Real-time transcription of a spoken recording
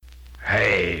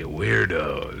Hey,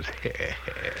 weirdos.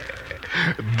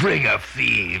 Bring a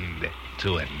fiend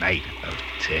to a night of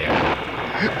terror.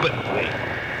 But wait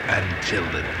until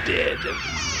the dead of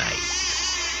night.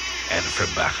 And from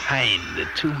behind the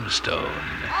tombstone,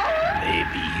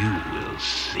 maybe you will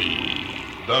see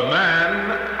the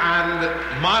man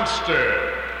and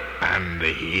monster. And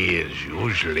he is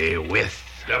usually with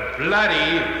the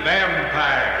bloody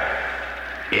vampire.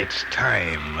 It's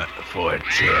time for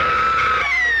terror.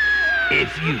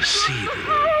 If you see them,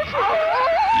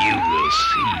 you will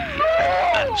see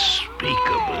an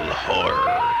unspeakable horror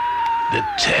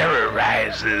that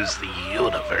terrorizes the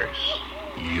universe.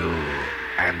 You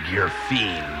and your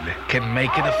fiend can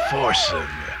make it a foursome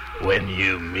when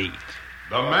you meet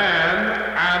the man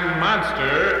and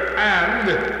monster and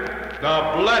the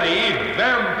bloody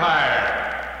vampire.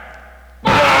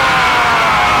 The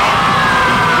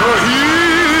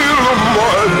Gila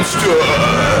Monster.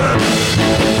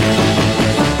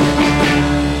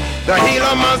 The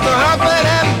Gila Monster hopping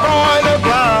and throwing the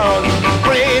ground,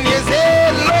 bringing his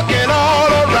head looking all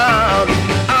around,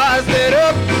 eyes lit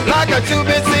up like a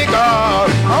two-bit cigar.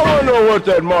 I wanna know what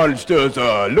that monster's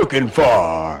looking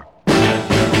for.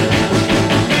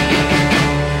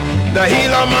 The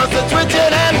Gila Monster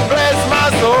twitching and bless my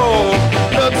soul,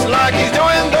 looks like he's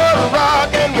doing the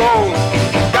rock and roll.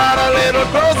 Got a little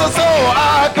closer so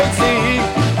I could see.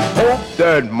 Hope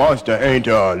that monster ain't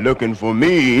looking for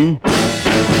me.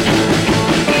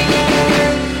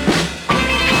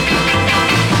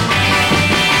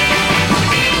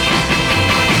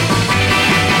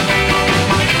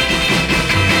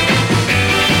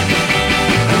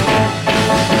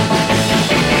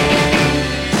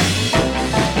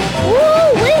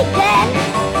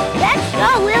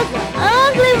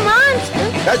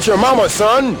 That's your mama,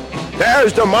 son.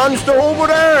 There's the monster over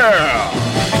there.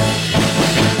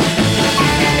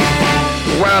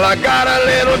 Well, I got a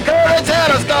little courage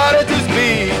and I started to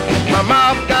speak. My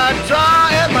mouth got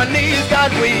dry and my knees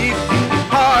got weak.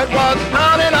 Heart was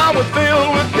pounding, I was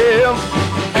filled with fear.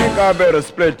 Think I better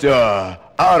split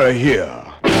out of here.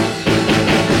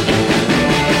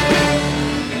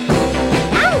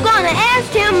 I'm gonna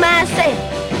ask him myself.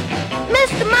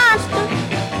 Mr. Monster,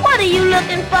 what are you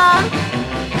looking for?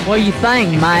 What do you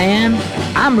think, man?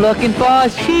 I'm looking for a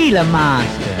Gila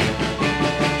Monster.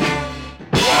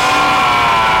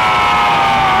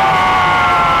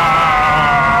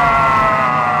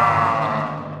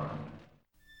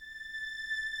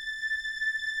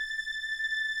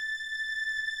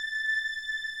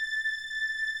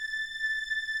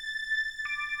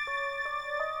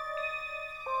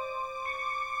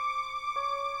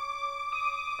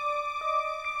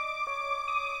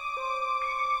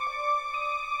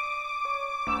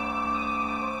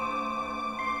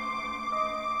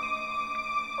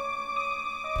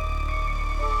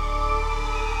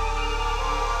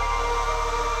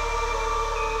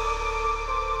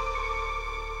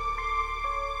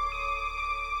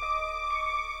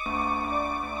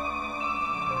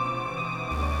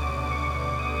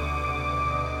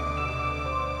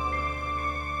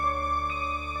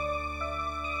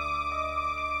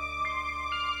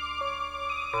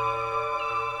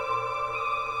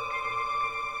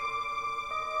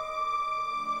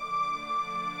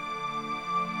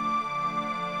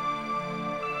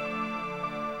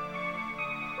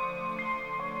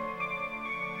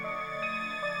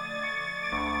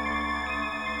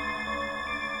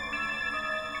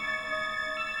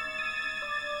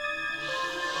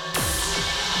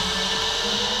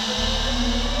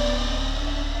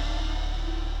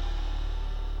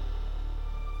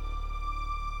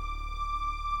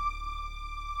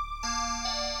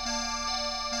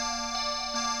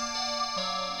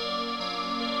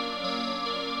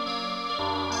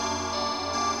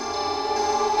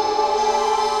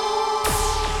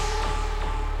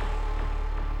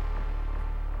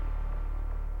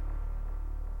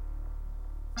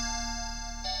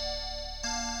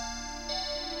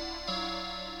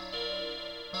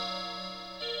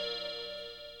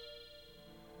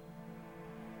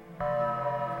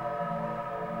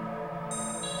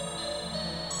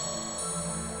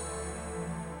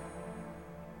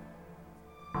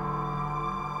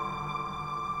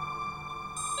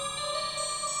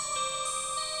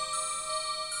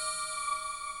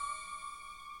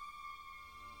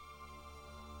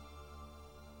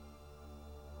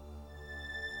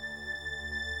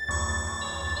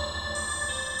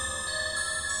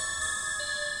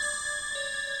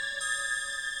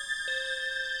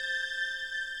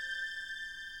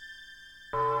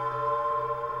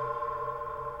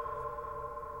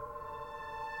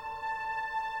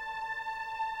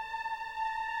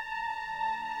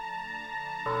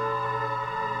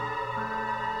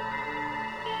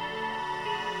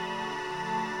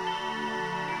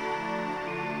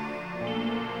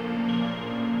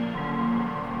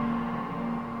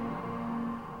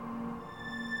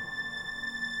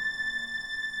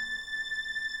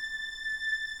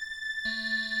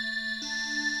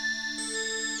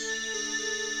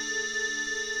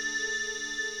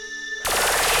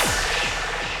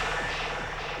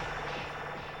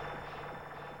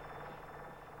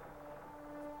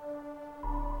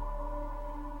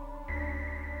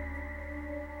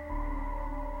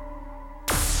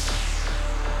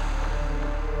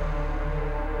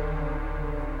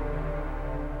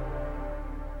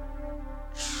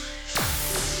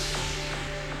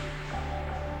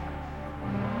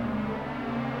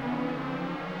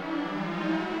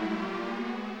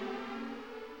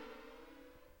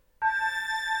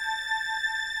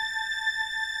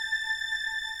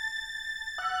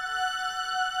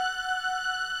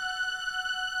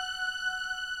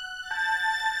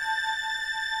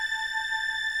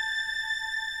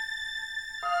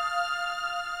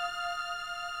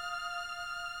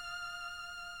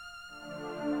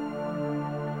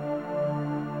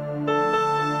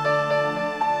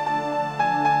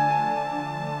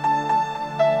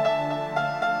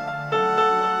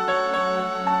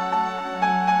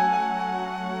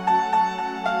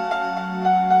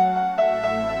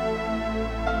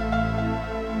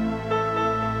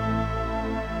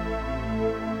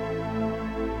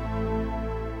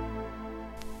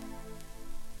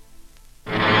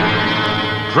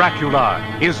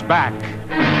 Dracula is back.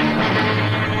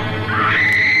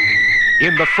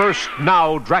 In the first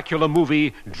now Dracula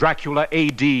movie, Dracula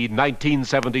AD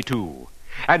 1972.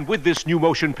 And with this new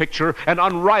motion picture, an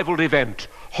unrivaled event,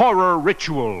 Horror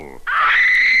Ritual.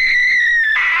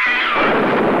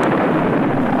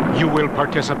 You will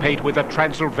participate with the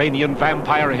Transylvanian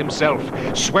vampire himself,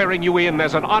 swearing you in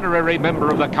as an honorary member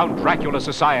of the Count Dracula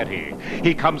Society.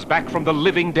 He comes back from the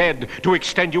living dead to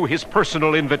extend you his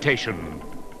personal invitation.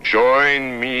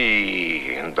 Join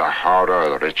me in the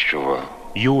horror ritual.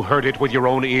 You heard it with your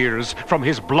own ears from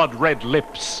his blood-red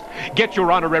lips. Get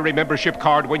your honorary membership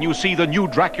card when you see the new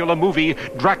Dracula movie,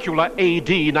 Dracula AD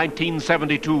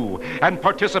 1972, and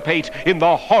participate in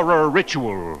the Horror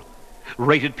Ritual.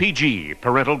 Rated PG.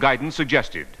 Parental guidance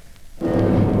suggested.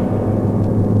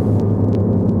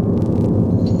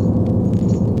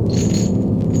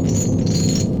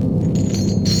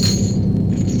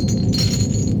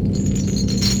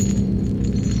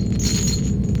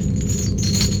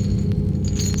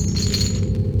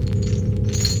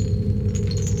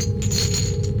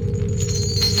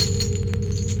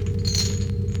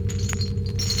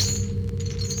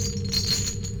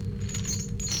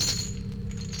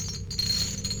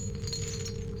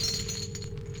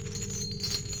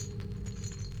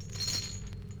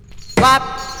 Flap,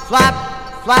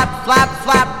 flap, flap, flap,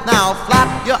 flap. Now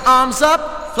flap your arms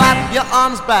up, flap your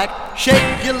arms back.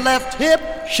 Shake your left hip,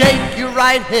 shake your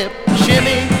right hip.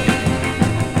 Shimmy,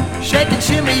 shake and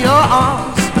shimmy your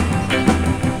arms.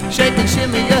 Shake and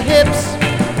shimmy your hips.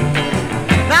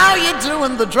 Now you're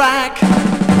doing the drag.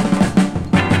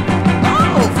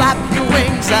 Oh, flap your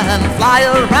wings and fly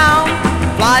around.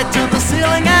 Fly to the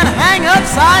ceiling and hang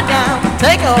upside down.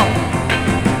 Take off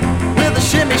with a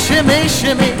shimmy, shimmy,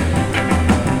 shimmy.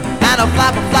 And a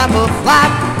flap, a flap, a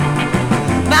flap.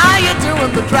 Now you're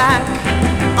doing the drag.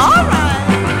 All right.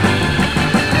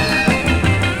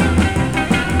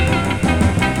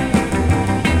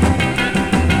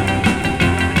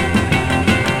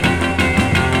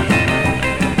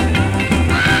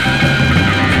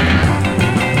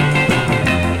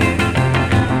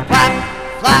 Flap,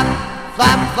 flap,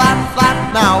 flap, flap,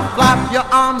 flap. Now flap your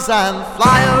arms and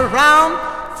fly around.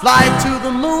 Fly to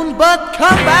the moon, but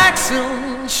come back soon.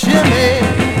 Shimmy,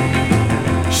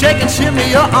 shake and shimmy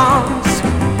your arms.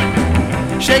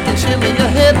 Shake and shimmy your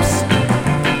hips.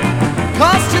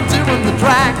 'Cause you're doing the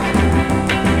drag.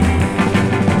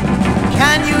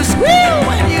 Can you squeal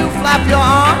when you flap your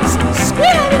arms?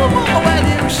 Squeal a little more when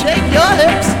you shake your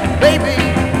hips. Baby,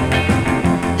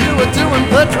 you are doing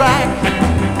the drag.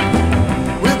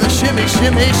 With a shimmy,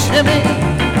 shimmy, shimmy.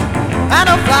 And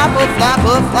a flap, a flap,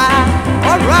 a flap.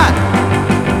 All right.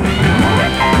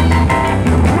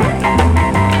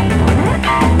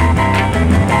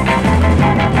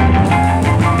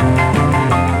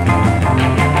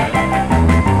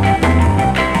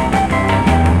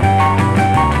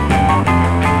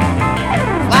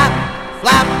 Flap,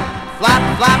 flap, flap,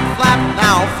 flap, flap.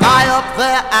 Now fly up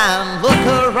there and look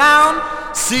around.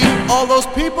 See all those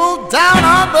people down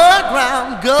on the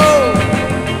ground. Go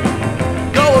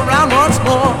around once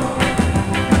more.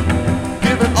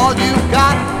 Give it all you've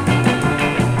got.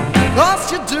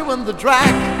 'Cause you're doing the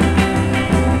drag.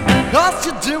 'Cause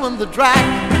you're doing the drag.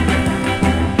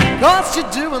 'Cause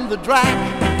you're doing the drag.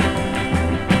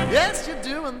 Yes, you're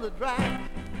doing the drag.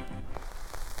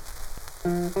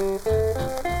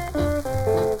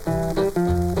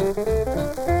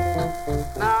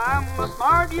 Now I'm a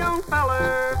smart young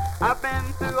feller. I've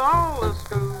been through all the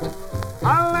schools. I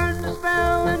learned to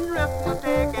spell and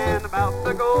arithmetic and about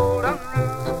the golden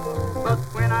rule. But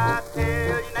when I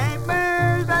tell you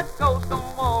neighbors that ghosts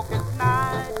don't walk at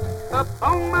night,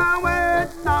 upon my word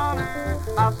and honor,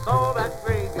 I saw that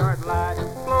graveyard light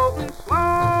floating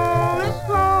slowly,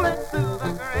 slowly through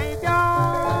the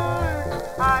graveyard.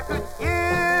 I could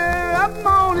hear a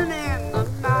moaning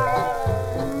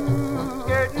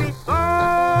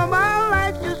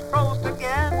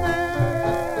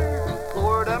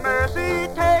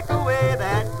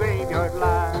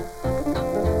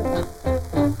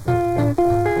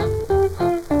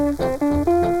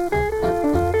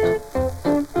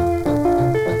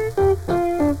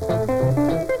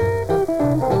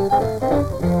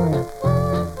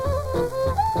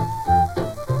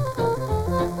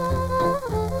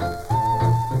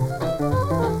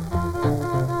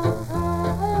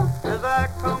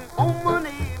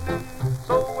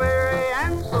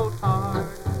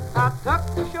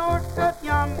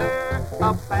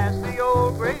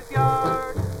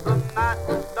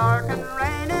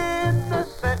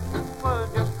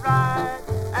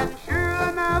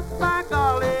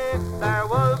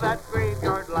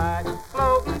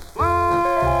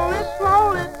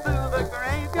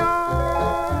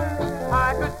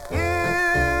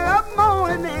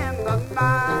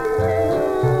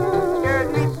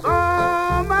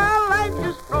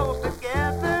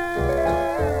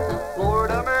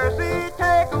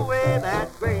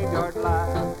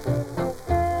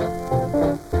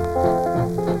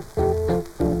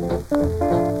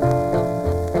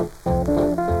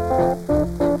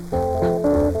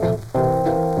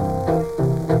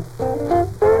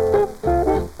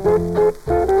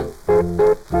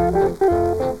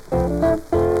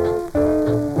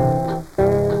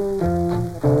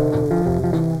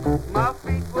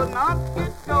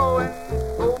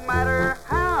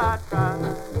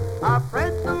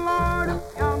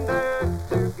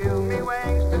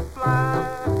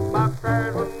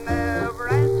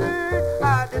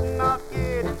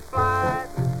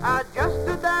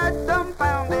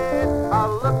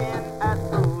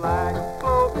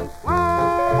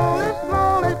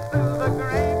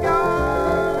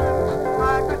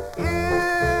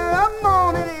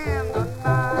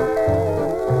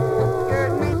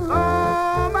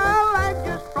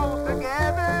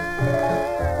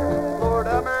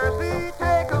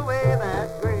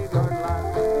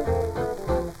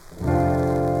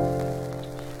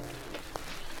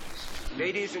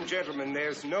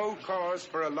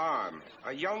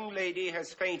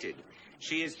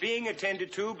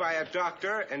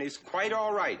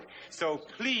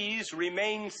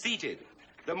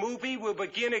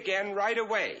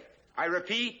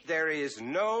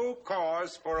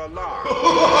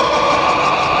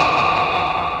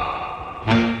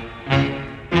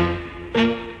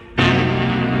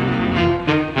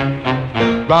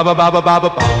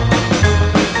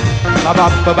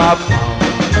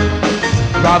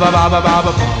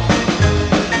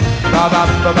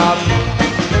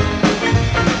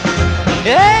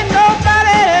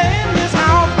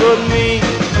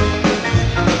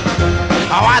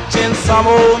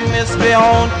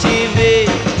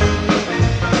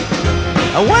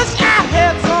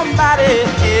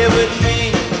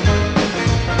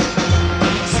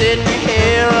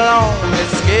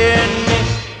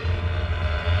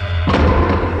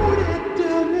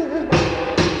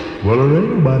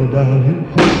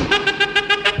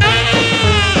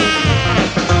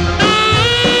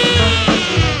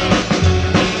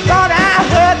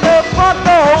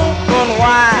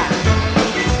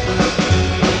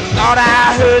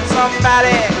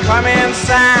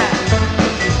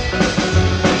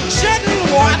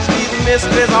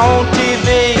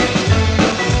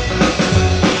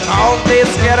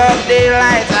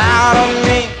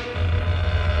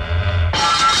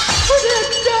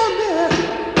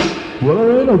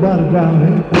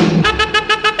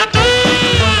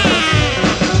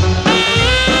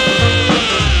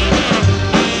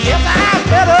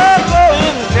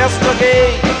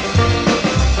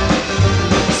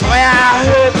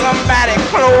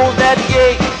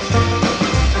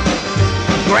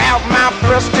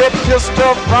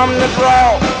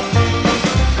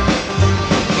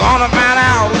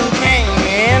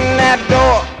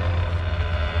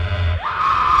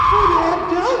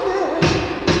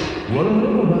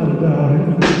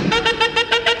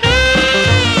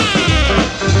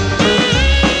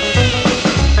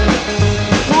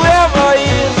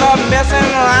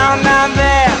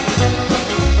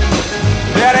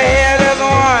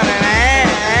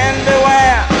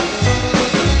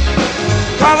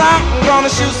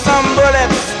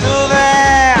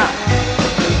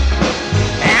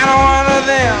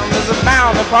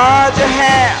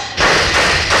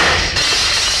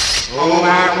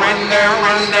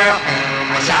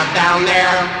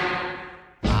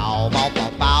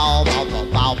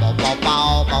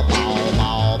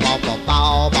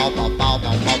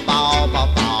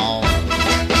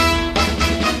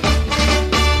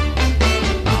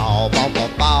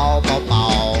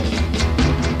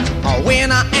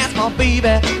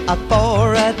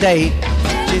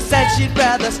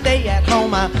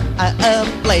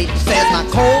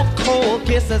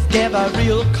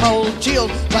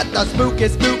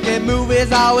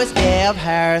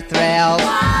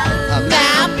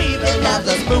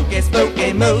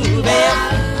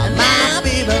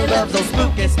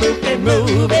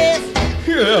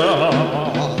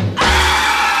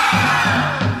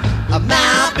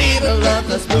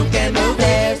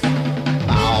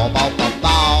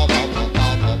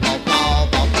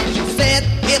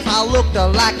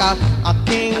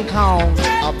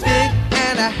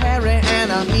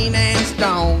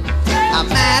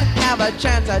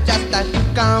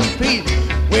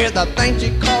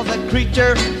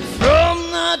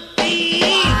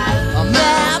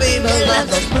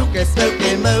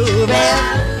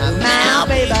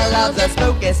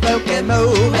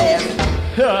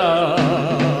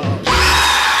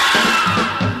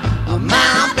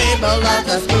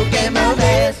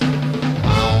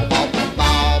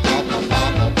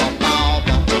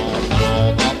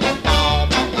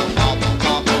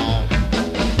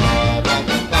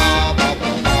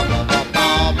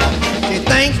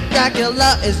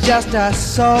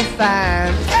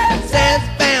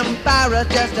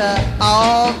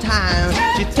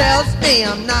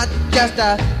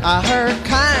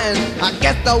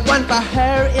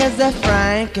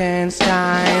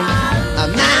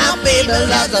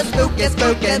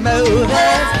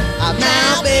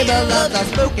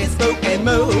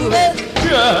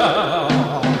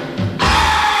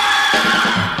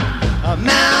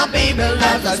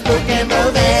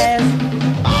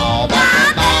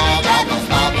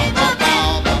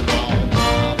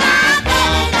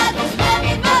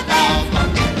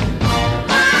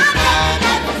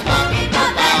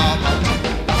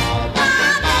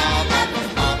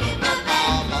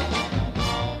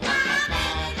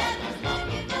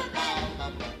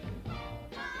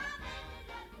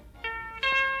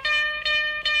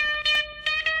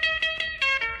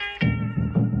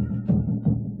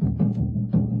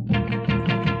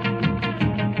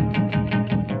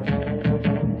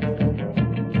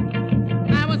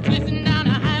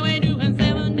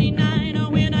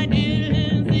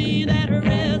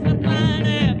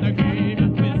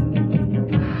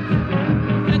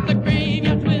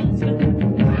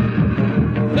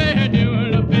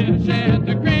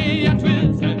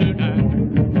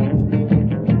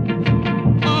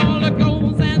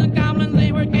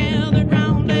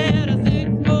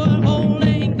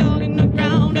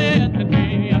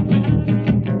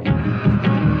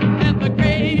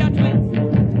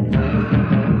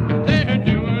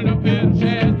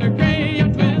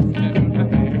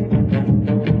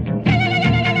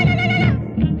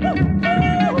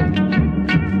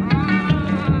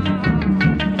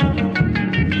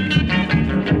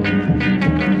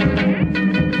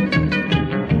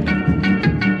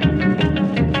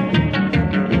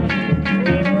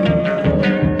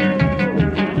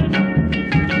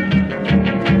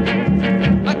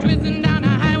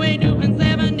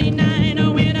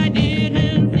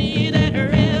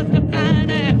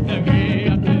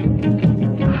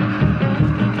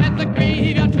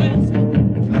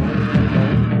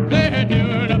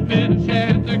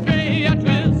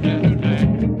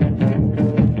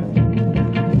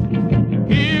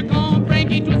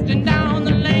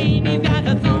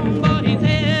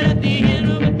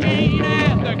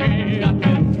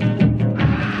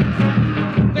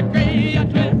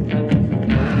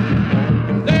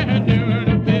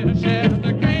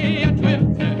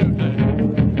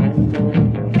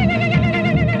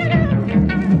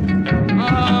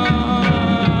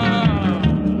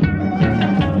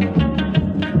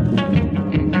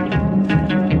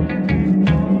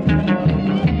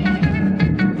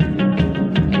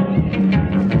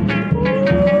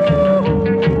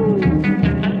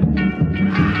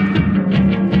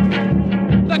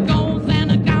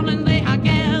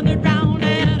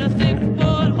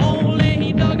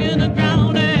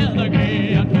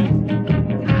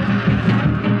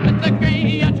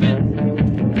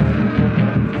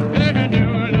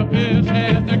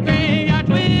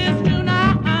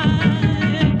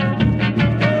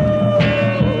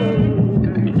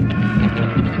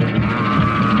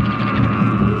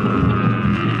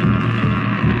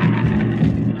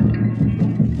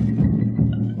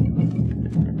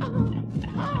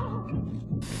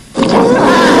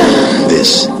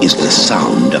This is the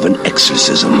sound of an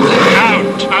exorcism.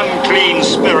 Out, unclean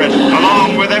spirit,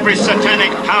 along with every satanic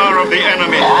power of the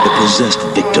enemy. The possessed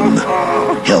victim,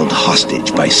 held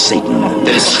hostage by Satan.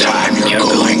 This time you're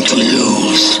going to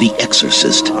lose. The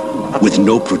exorcist, with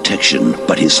no protection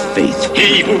but his faith.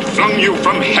 He who flung you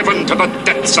from heaven to the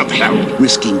depths of hell.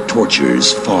 Risking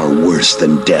tortures far worse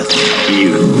than death.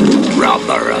 You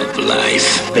robber of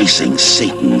life. Facing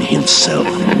Satan himself.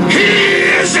 He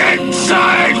is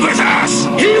inside with us.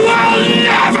 He will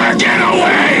never get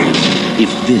away.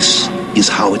 If this is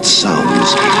how it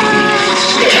sounds,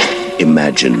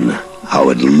 imagine how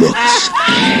it looks.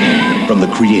 From the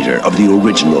creator of the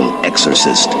original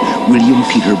Exorcist, William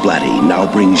Peter Blatty now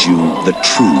brings you the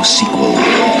true sequel,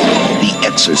 The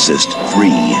Exorcist 3.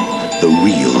 The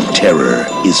real terror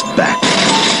is back.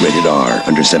 Rated R,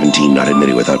 under 17, not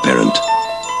admitted without parent.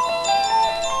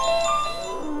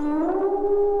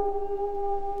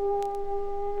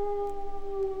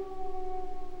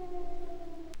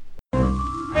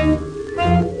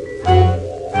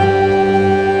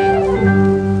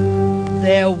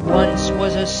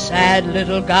 Sad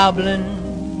little goblin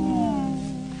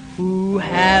who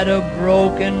had a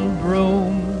broken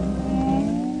broom.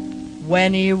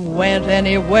 When he went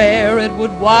anywhere it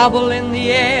would wobble in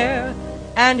the air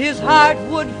and his heart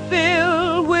would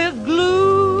fill with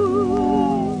gloom.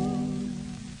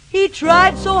 He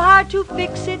tried so hard to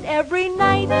fix it every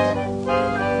night,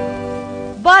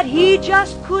 but he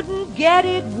just couldn't get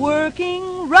it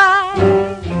working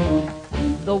right.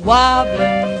 The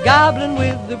wobbling goblin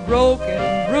with the broken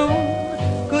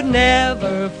broom could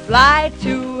never fly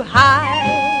too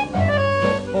high.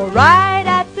 For right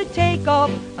at the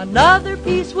takeoff, another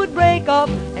piece would break off,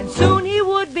 and soon he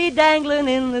would be dangling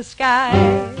in the sky.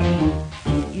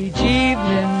 Each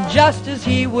evening, just as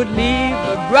he would leave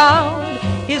the ground,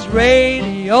 his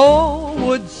radio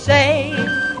would say,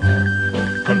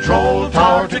 Control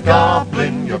tower to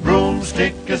Goblin, your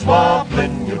broomstick is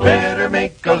wobbling, you better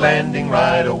make a landing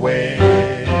right away.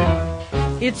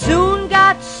 It soon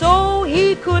got so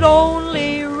he could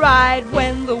only ride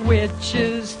when the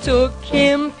witches took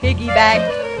him piggyback,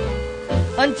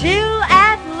 until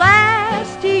at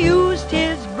last he used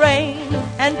his brain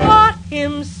and bought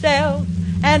himself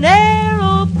an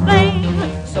aeroplane.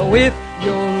 So if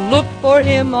you'll look for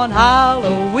him on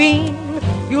Halloween,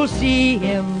 you'll see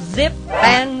him zip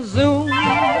and zoom.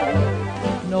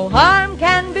 No harm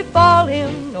can befall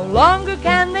him, no longer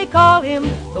can they call him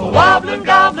the wobbling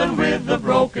goblin with the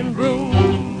broken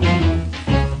broom.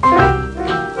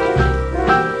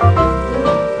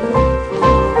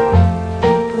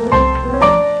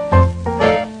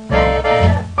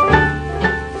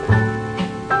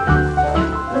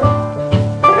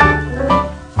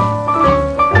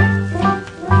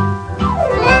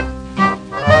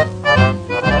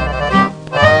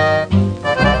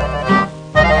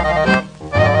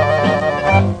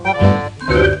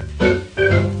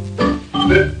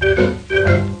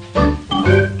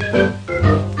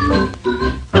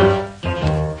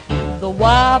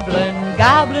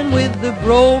 Goblin with the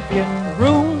broken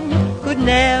broom could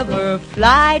never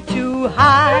fly too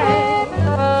high.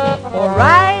 For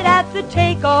right at the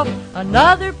takeoff,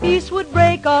 another piece would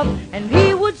break off, and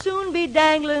he would soon be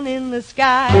dangling in the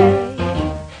sky.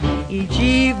 Each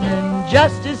evening,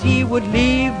 just as he would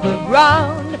leave the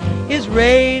ground, his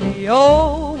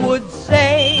radio would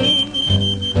say,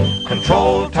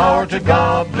 Control tower to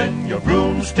Goblin, your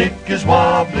broomstick is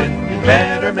wobbling, you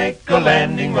better make a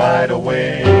landing right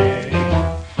away.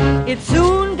 It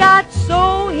soon got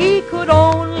so he could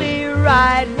only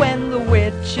ride when the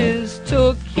witches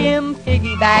took him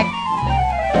piggyback,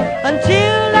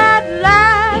 until at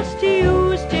last he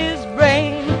used his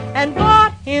brain and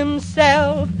bought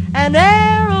himself an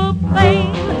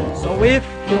aeroplane. So if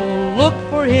you'll look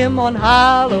for him on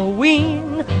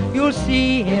Halloween, you'll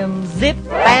see him zip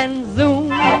and zoom.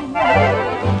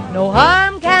 No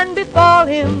harm can befall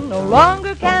him, no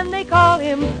longer can they call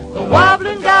him the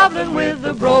wobbling goblin with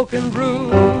the broken broom.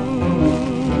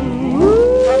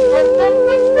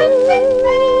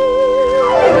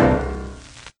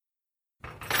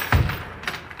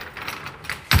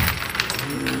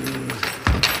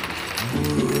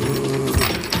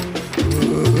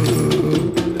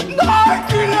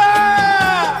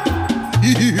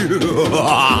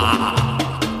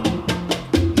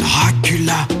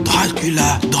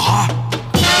 Dracula.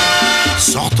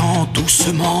 Sortant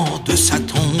doucement de sa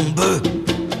tombe,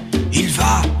 il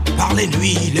va par les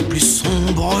nuits les plus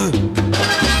sombres,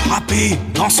 frapper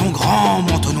dans son grand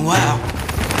manteau noir.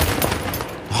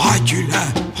 Dracula.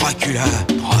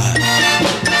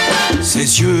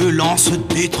 Ses yeux lancent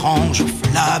d'étranges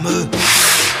flammes,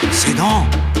 ses dents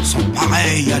sont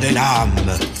pareils à des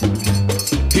lames.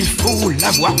 Il faut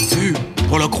l'avoir vu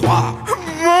pour le croire.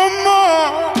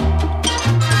 Maman!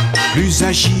 Plus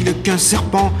agile qu'un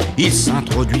serpent, il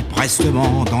s'introduit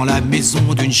prestement dans la maison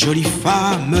d'une jolie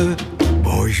femme.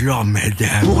 Bonjour,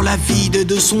 mesdames. Pour la vide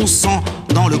de son sang,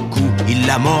 dans le cou, il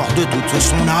la mord de toute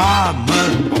son âme.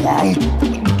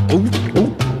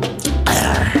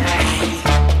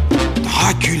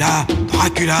 Dracula,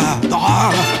 Dracula,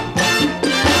 Dracula.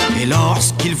 Et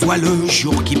lorsqu'il voit le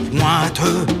jour qui pointe,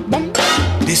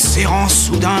 desserrant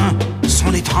soudain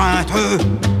son étreinte,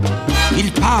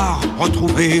 il part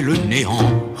retrouver le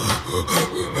néant.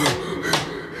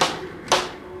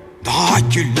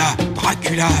 Dracula,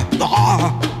 Dracula,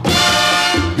 Dracula.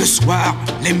 Le soir,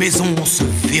 les maisons se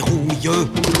verrouillent.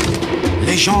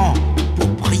 Les gens,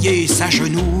 pour prier,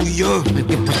 s'agenouillent,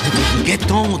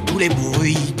 guettant tous les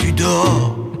bruits du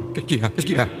dehors. Qu'est-ce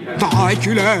qu'il y a?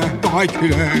 Dracula,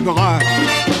 Dracula, Dracula.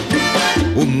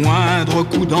 Au moindre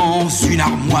coup dans une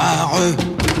armoire,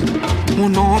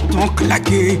 on entend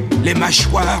claquer les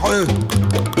mâchoires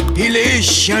et les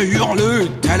chiens hurlent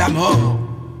à la mort.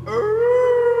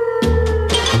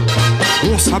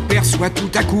 On s'aperçoit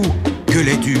tout à coup que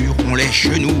les durs ont les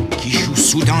genoux qui jouent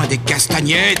soudain des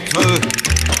castagnettes.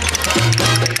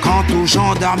 Quant aux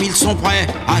gendarmes, ils sont prêts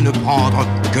à ne prendre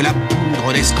que la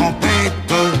poudre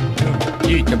d'escampette.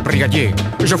 Dites, brigadier,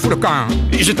 je fous le camp,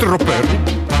 j'ai trop peur.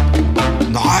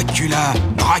 Dracula,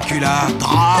 Dracula,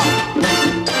 Dra.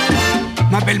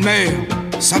 Ma belle-mère,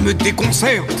 ça me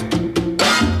déconcerte.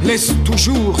 Laisse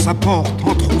toujours sa porte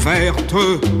entr'ouverte.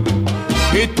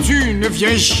 Et tu ne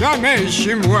viens jamais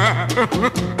chez moi.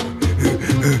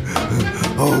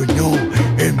 Oh non,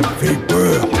 elle me fait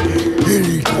peur.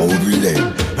 Elle est trop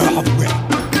vilaine. Ah ouais.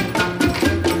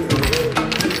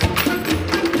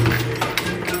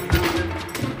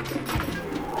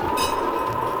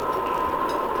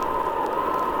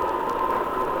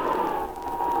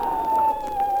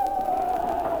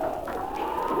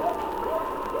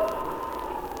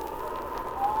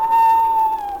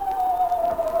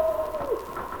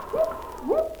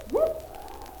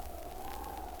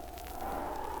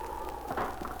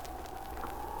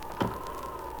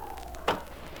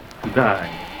 Die,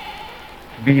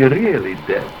 to be really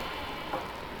dead,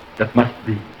 that must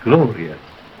be glorious.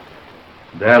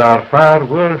 There are far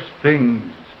worse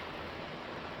things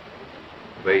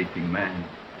waiting man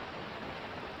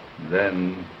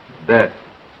than death.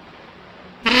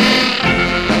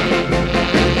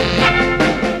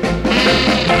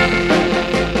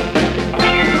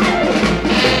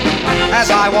 As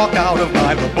I walked out of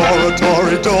my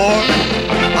laboratory door,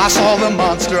 I saw the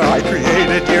monster I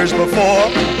created years before.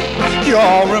 You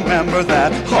all remember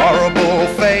that horrible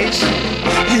face?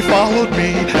 He followed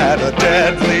me at a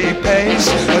deadly pace.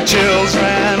 The chills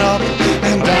ran up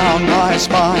and down my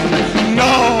spine.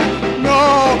 No,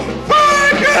 no,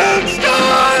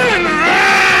 Frankenstein!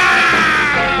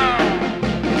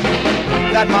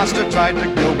 That monster tried to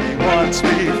kill me once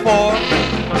before.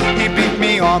 He beat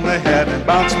me on the head and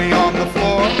bounced me on the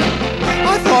floor.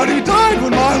 I thought he died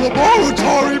when my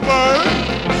laboratory burned,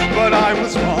 but I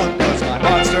was wrong, cause my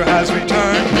monster has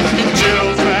returned.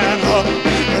 Chills ran up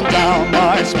and down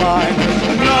my spine.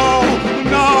 No,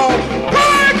 no,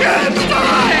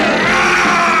 Frankenstein!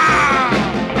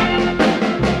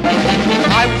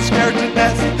 I was scared to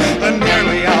death and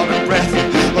nearly out of breath,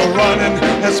 running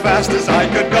as fast as I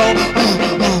could go.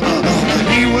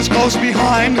 He was close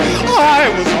behind, I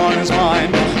was on his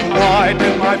mind. Why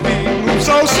did my feet move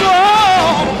so slow?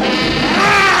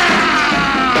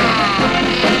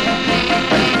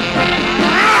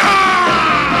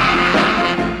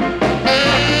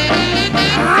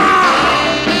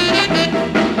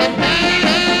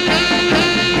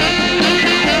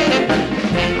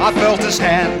 I felt his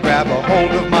hand grab a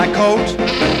hold of my coat.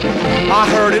 I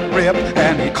heard it rip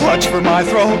and he clutched for my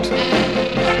throat.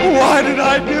 Why did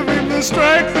I give him the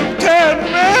strength of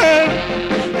 10 men?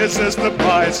 Is this the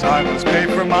price I must pay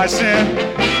for my sin?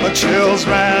 The chills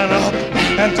ran up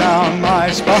and down my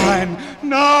spine.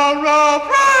 No, no,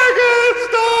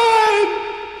 Frankenstein!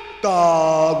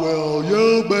 Ah, will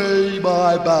you be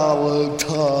my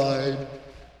Valentine?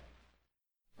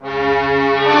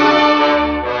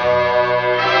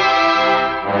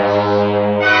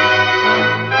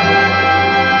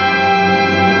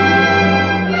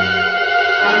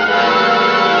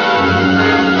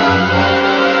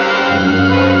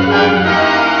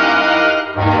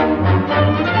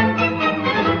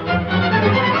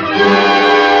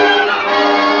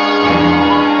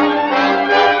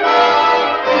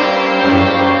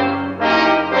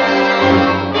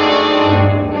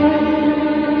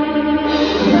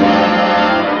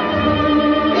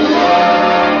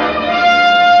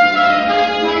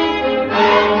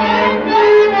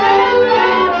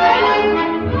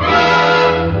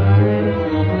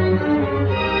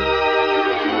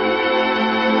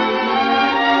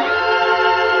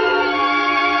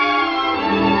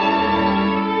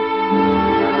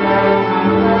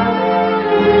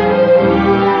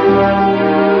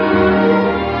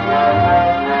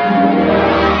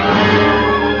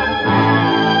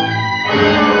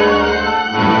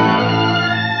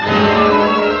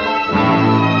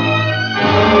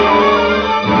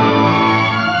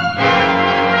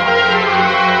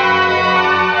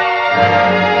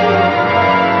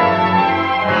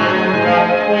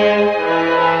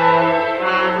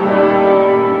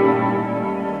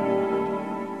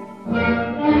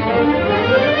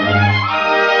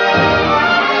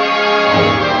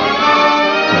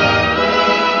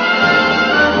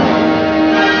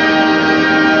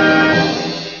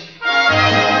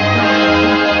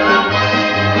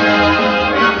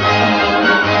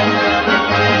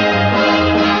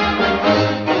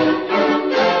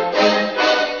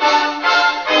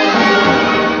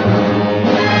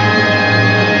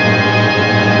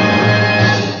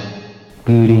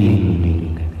 Good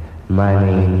evening. My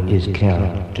name is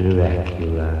Count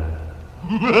Dracula.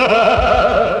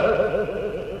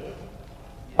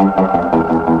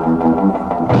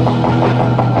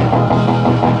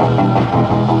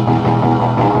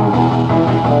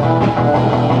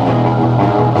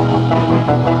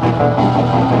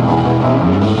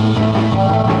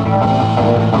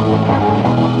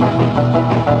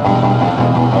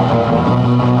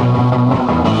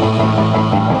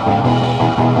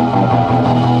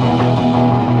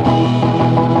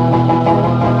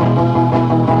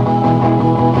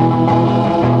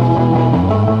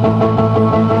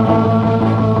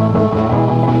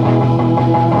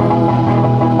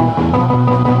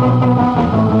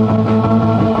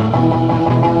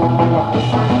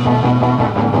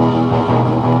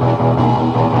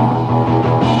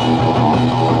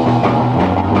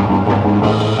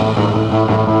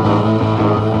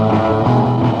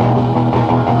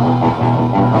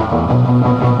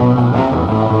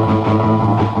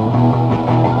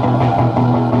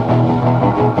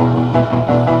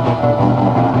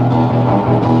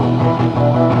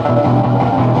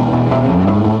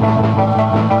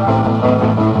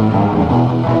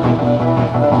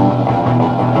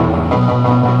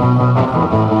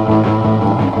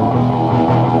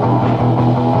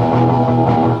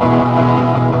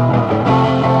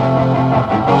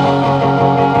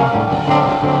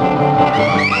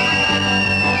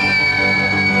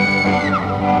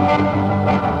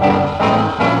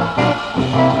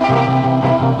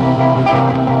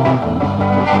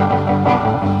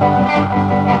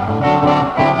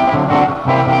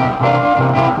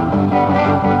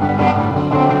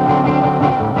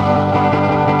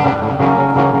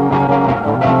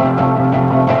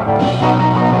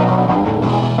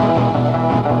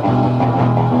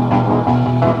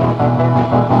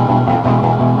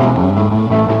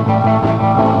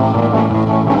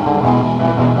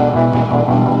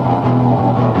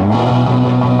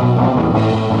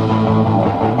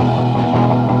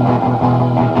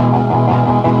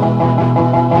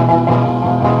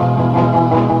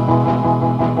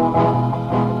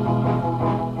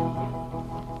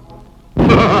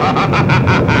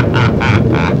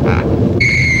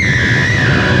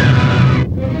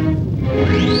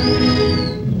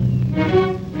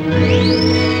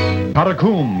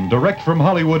 Karakoum, direct from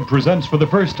Hollywood, presents for the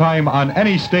first time on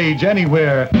any stage,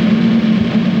 anywhere.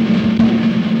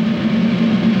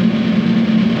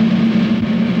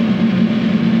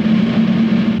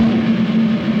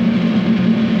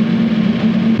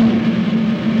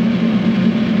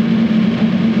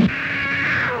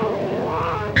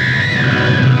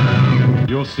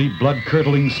 You'll see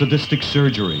blood-curdling sadistic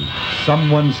surgery.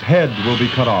 Someone's head will be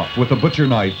cut off with a butcher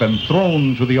knife and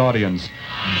thrown to the audience.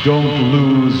 Don't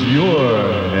lose your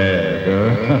head.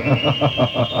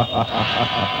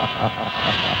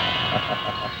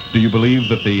 Do you believe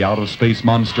that the out-of-space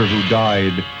monster who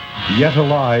died, yet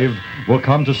alive, will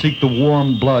come to seek the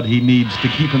warm blood he needs to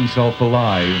keep himself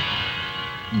alive?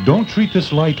 Don't treat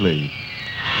this lightly.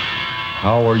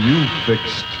 How are you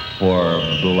fixed for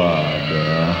blood?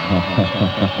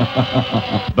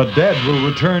 The dead will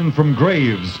return from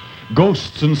graves.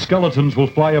 Ghosts and skeletons will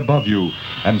fly above you,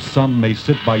 and some may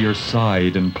sit by your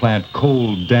side and plant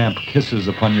cold, damp kisses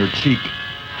upon your cheek.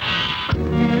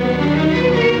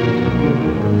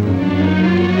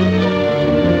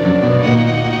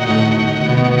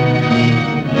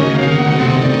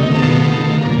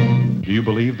 Do you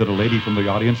believe that a lady from the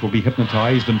audience will be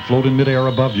hypnotized and float in midair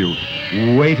above you?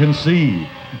 Wait and see.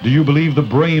 Do you believe the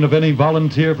brain of any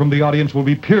volunteer from the audience will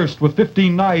be pierced with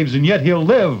 15 knives and yet he'll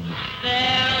live?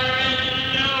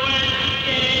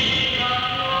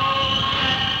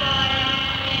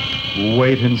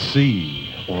 Wait and see.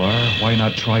 Or why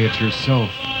not try it yourself?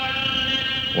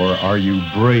 Or are you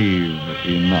brave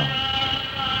enough?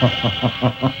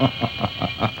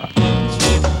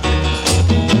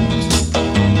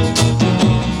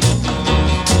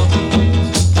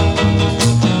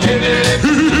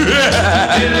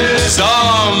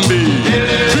 Zombie.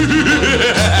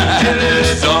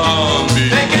 Zombie.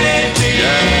 They gave me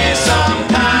some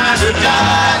kind of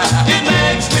diet. It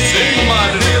makes me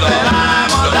feel that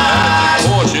I'm alive.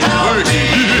 Help me,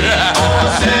 or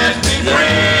set me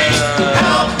free.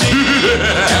 Help me,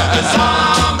 the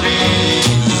zombie.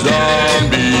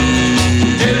 Zombie.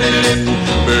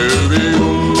 Baby,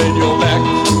 bend your back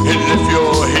and lift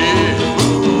your head.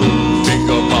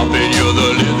 Finger popping, you're the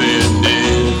living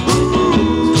dead.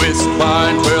 Twist,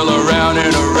 wind, twirl around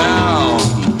and around.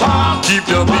 Keep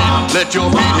your beat, let your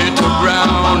feet hit the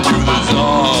ground. Do the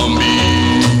zombie.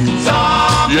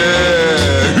 Zombie. Yeah.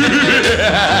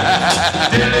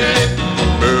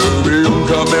 Baby,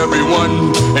 come everyone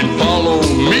and follow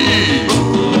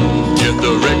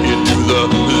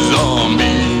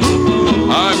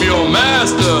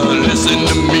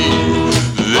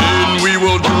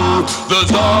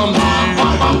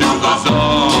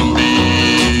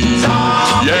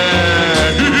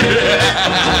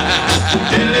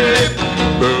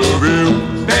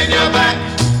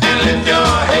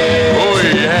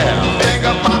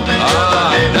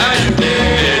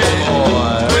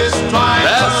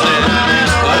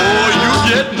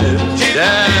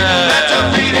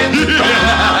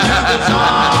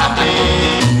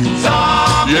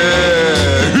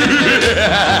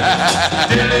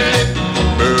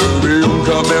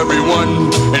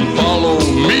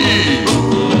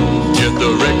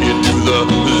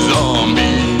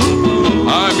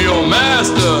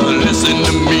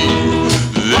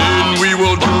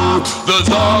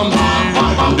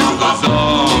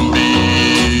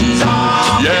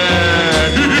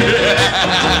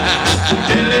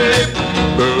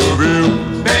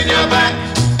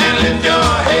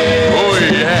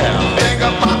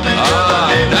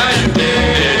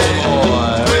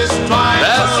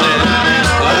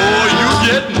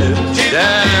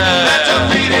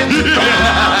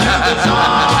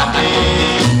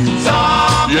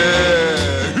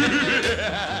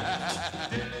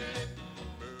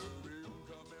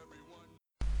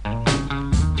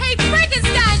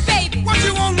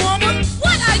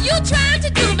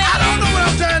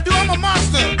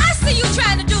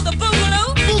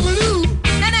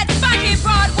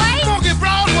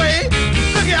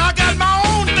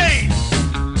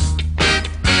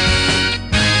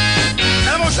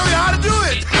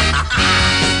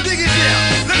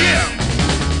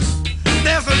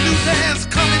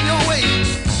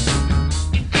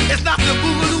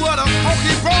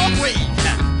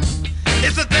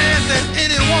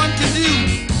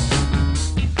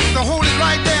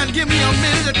give me a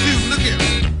minute or two. Look here.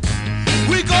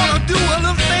 We're gonna do a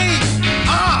little thing.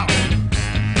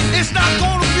 It's not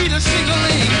gonna be the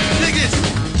shingling. Dig it.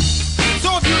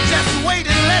 So if you just wait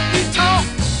and let me talk.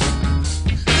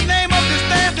 The name of this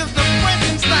dance is the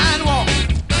Frankenstein Walk.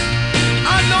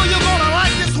 I know you're gonna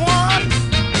like this one.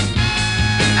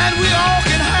 And we all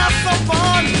can have some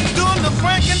fun doing the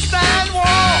Frankenstein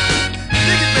Walk.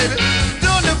 Dig it, baby.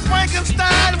 Doing the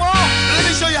Frankenstein Walk. Let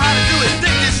me show you how to do it.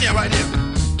 Dig this here right here.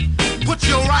 Put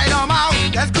your right arm out.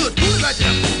 That's good. Do it right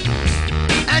there.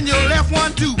 And your left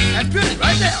one too. That's pretty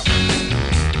right there.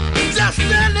 Just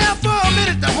stand there for a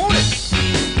minute to hold it.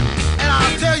 And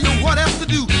I'll tell you what else to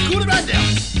do. Cool it right there.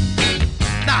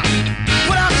 Now,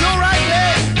 put out your right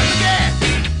leg. That's again.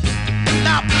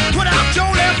 Now, put out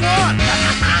your left one.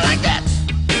 Like that.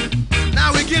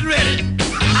 Now we get ready.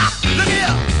 Look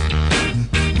here.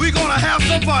 We're gonna have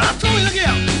some fun. I told you, look here.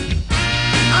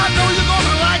 I know you're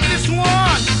gonna like this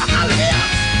one. Look here.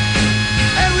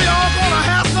 And we all gonna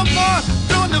have some fun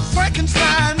doing the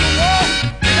Frankenstein walk.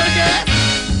 You got again?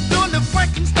 Doing the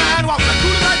Frankenstein walk. Now, cool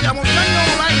it right there. I'm gonna bring you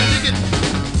on right and dig it.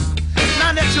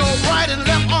 Now that your right and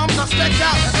left arms are stretched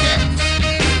out. That's it.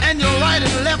 And your right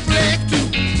and left leg too.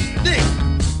 Dig.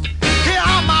 Here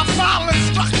are my final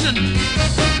instructions.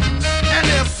 And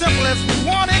they're simple as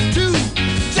 1 and 2.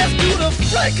 Just do the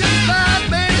Frankenstein,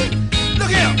 baby. Look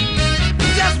here.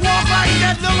 Just walk like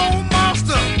that little old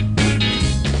monster.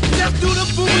 Just do the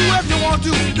voodoo if you want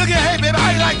to. Look here, hey baby,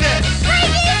 how you like that?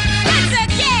 Frankie, that's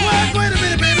okay. Wait a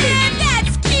minute, baby. Man,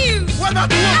 that's cute. What about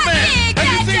the Wolfman? Have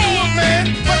you seen the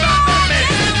Wolfman? What about Batman?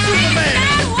 Superman?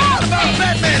 What about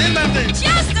Batman? Isn't that thing?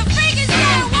 Just the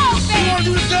Frankenstein walk, baby. You want to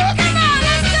do the duck? Come on,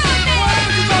 let's do it, baby. What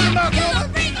are you talking about, woman?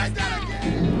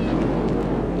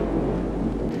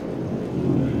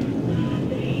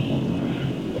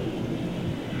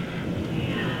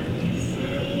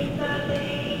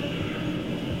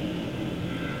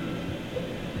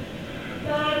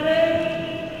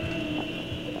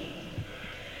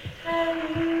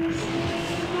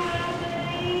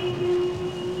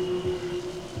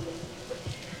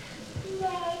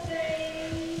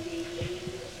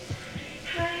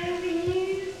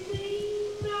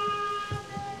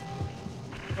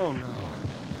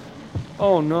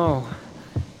 Oh no.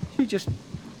 She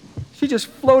just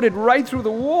floated right through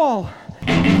the wall.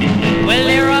 Well,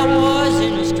 there I was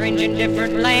in a strange and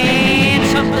different land.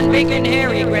 Something big and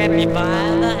hairy grabbed me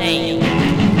by the hand.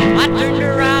 I turned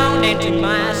around and to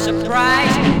my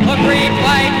surprise, a great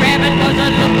white rabbit was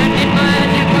a-looking in my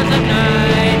eyes. It was a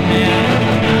nightmare.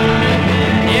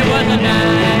 It was a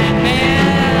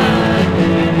nightmare.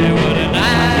 It was a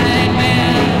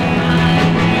nightmare.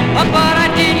 But I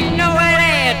didn't know it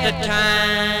at the time.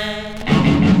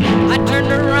 I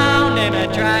turned around and I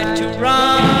tried to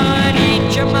run.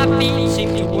 Each of my feet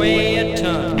seemed to weigh a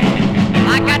ton.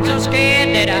 I got so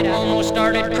scared that I almost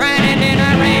started crying, and then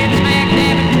I ran smack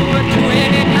dab into a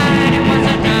two-headed lion. It was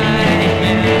a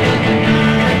nightmare.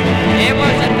 It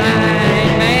was a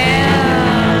nightmare.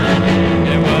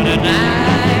 It was a nightmare.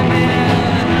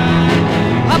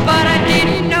 But I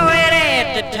didn't know it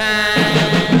at the time.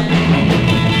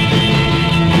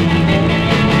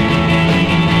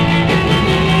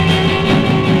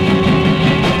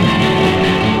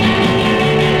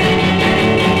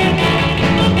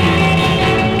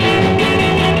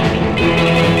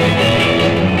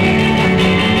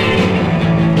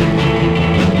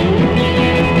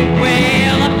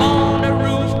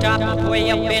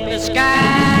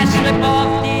 Sky slipped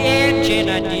off the edge and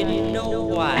I didn't know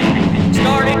why.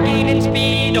 Started gaining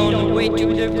speed on the way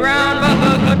to the ground,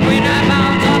 but when I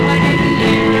bounced off I didn't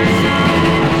hear a sound.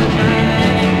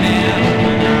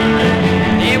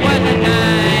 It was a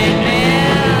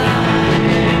nightmare.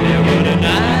 It was a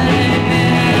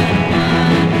nightmare.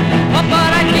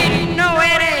 But I didn't know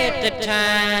it at the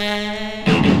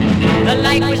time. The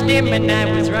light was dim and I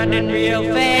was running real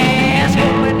fast,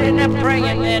 hoping and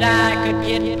praying that I could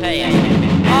get past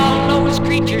all those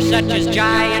creatures such as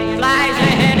giant flies.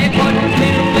 And it wasn't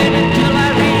till then until I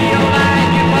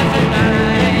realized it was a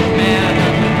nightmare.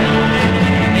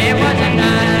 It was a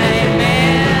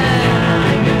nightmare.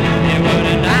 It was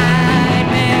a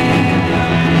nightmare.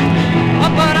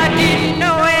 But I didn't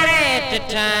know it at the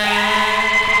time.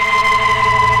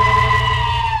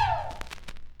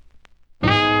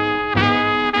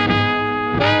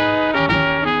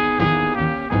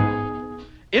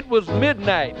 It was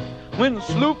midnight when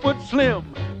Slewfoot Slim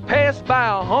passed by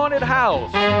a haunted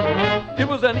house. It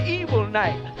was an evil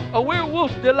night, a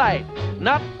werewolf's delight,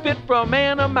 not fit for a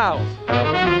man or mouse.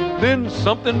 Then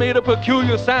something made a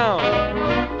peculiar sound.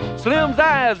 Slim's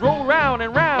eyes rolled round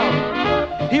and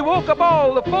round. He woke up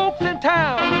all the folks in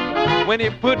town. when he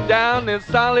put down his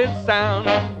solid sound.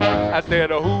 I said,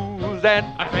 who's that?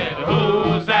 I said,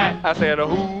 who's that? I said,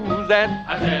 who's that?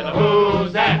 I said,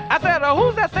 who's that? I said,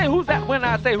 who's that? Say who's that? When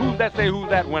I say who's that? Say who's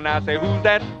that? When I say who's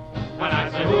that? When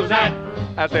I say who's that?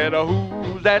 I said,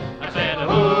 who's that? I said,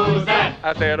 who's that?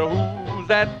 I said, who's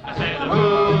that? I said,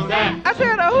 who's that? I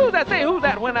said, who's that? Say who's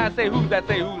that? When I say who's that?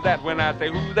 Say who's that? When I say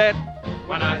who's that?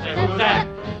 When I say who's that?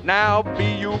 Now be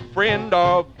you friend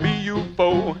or be you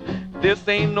foe, this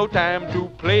ain't no time to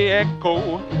play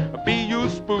echo. Be you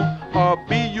spook or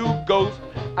be you ghost,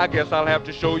 I guess I'll have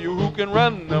to show you who can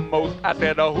run the most. I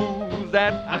said, who's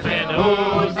that? I said,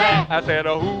 who's that? I said,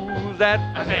 who's that?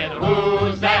 I said,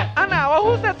 who's that? Now,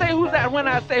 who's that? Say who's that? When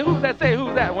I say who's that? Say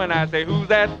who's that? When I say who's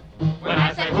that? When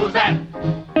I say who's that?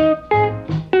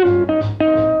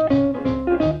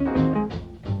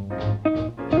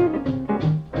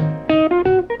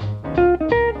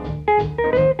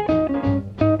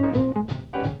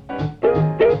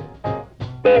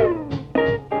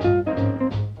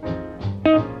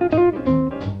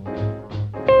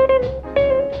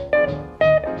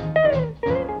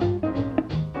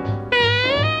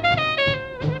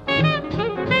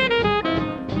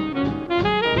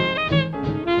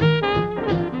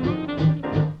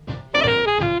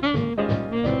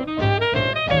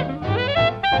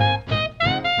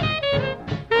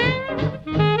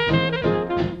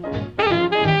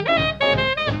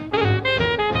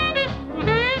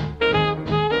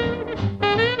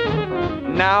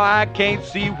 I can't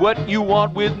see what you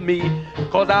want with me,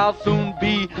 'cause I'll soon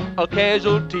be a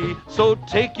casualty. So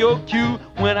take your cue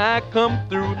when I come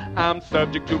through. I'm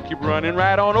subject to keep running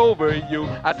right on over you.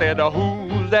 I said,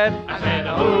 who's that? I said,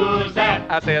 who's that?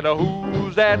 I said,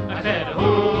 who's that? I said,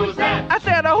 who's that? I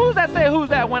said, who's that? Say who's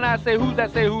that? When I say who's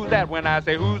that? Say who's that? When I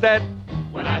say who's that?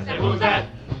 When I say who's that?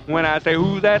 When I say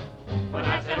who's that? When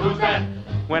I say who's that?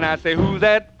 When I say who's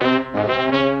that?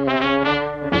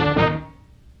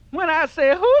 When I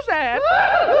say who's that?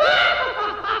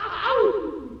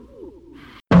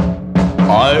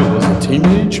 I was a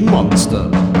teenage monster.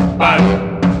 I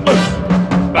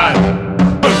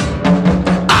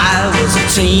was a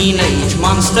teenage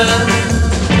monster.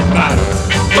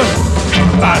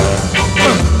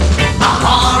 A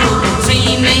horrible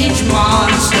teenage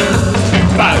monster.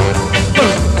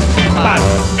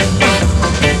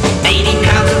 80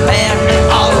 pounds of hair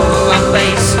all over my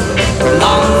face.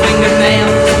 Long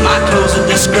fingernails, my clothes a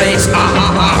disgrace.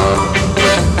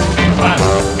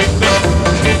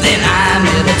 Then I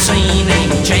met a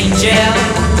teenage angel,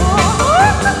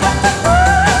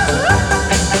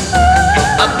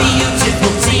 a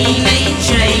beautiful teenage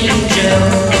angel.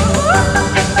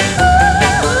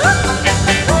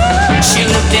 She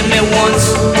looked at me once,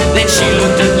 then she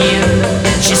looked again.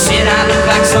 She said I look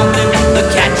like something the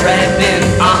cat dragged in.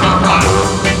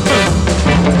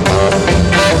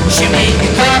 She made me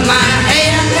cut my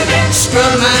hair,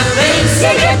 scrub my face,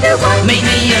 made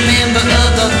me a member of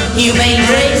the humane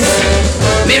race.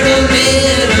 Mirror,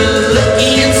 mirror, look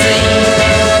and see,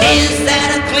 is that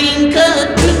a clean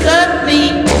cut? You cut me.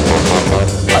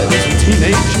 I was a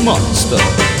teenage monster.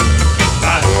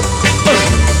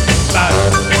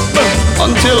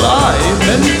 Until I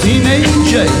met a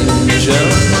teenage angel.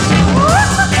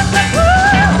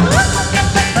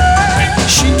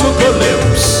 She took her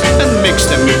lips and mixed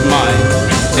them with mine,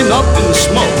 and up in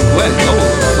smoke went old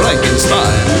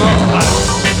Frankenstein.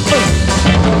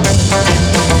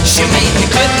 She made me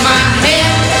cut my hair,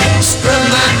 scrub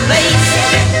my face,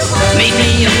 made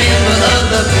me a member of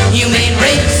the humane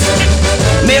race.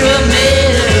 Mirror,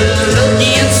 mirror, look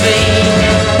and see,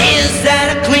 is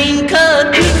that a clean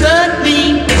cut? You cut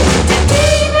me.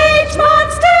 Teenage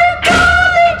monster,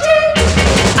 college.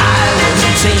 I was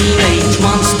a teenage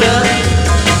monster.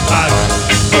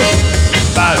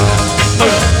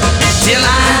 Till I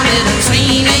met a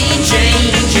teenage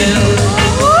angel.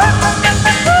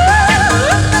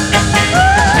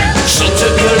 She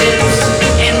took her lips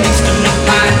and mixed them with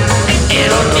mine, and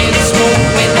up in smoke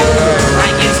went old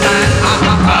Frankenstein.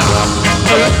 I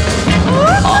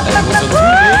was a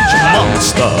teenage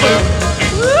monster.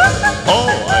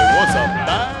 Oh, I was a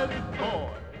bad boy.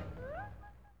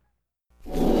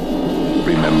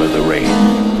 Remember the rain,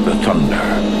 the thunder,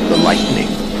 the lightning.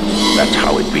 That's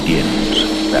how it begins.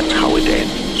 That's how it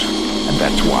ends. And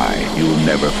that's why you'll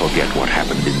never forget what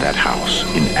happened in that house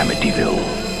in Amityville.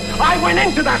 I went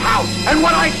into that house, and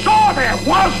what I saw there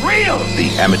was real! The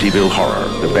Amityville Horror,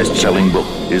 the best-selling book,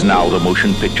 is now the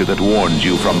motion picture that warns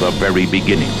you from the very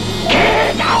beginning.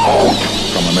 Get out!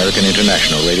 From American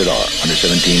International, rated R, under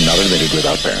 17, not admitted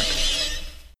without parent.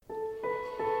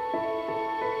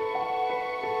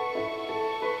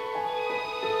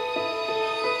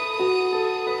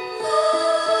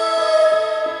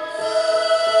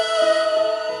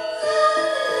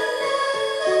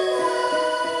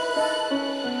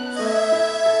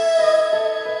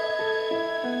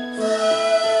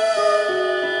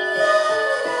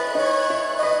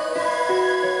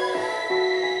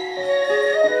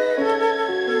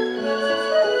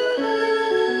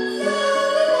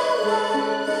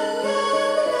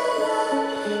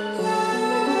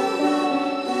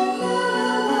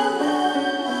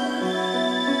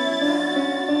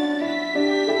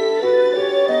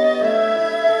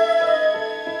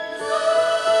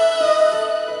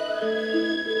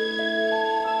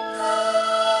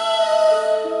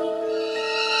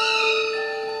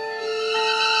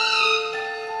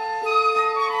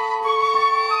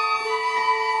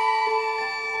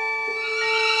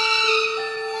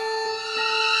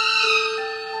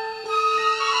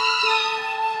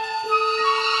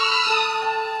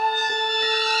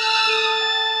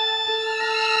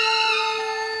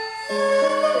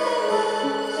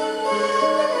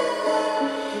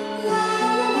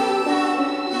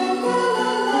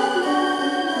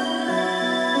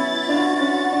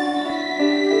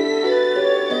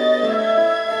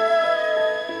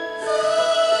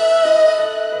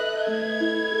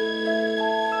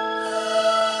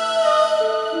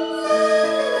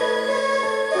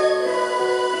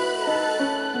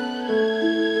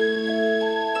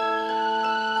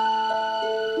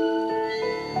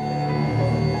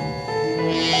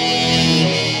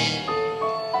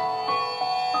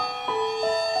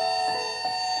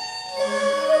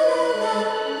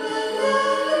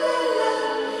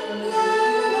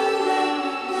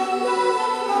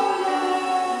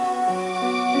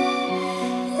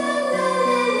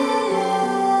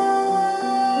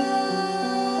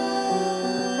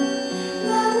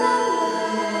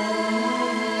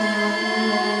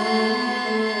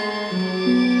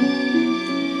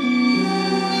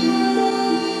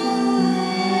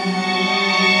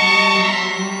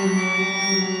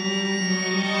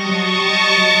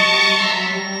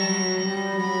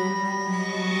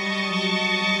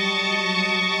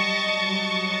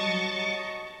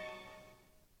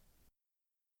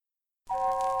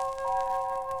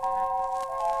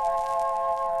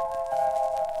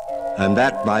 And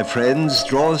that, my friends,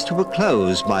 draws to a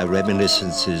close my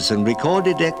reminiscences and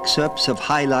recorded excerpts of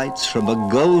highlights from a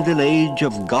golden age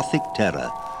of Gothic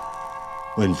terror,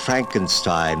 when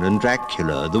Frankenstein and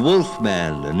Dracula, the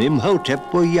Wolfman and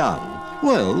Imhotep were young,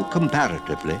 well,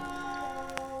 comparatively,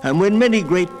 and when many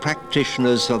great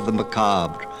practitioners of the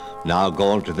macabre, now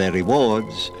gone to their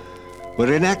rewards,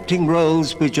 were enacting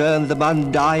roles which earned them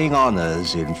undying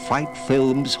honors in Fright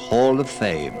Film's Hall of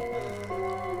Fame.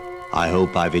 I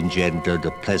hope I've engendered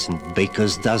a pleasant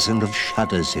baker's dozen of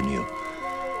shudders in you,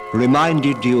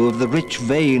 reminded you of the rich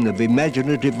vein of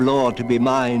imaginative lore to be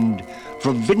mined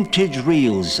from vintage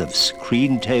reels of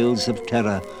screen tales of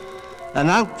terror, and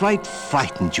outright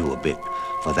frightened you a bit,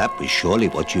 for that was surely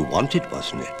what you wanted,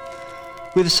 wasn't it?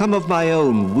 With some of my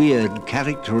own weird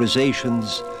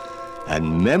characterizations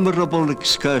and memorable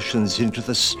excursions into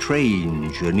the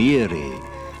strange and eerie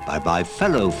by my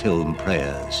fellow film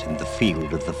players in the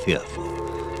field of the fearful.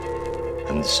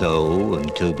 And so,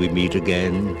 until we meet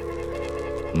again,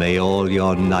 may all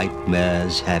your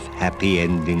nightmares have happy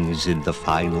endings in the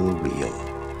final reel.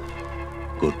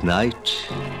 Good night,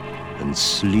 and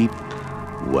sleep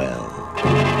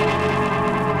well.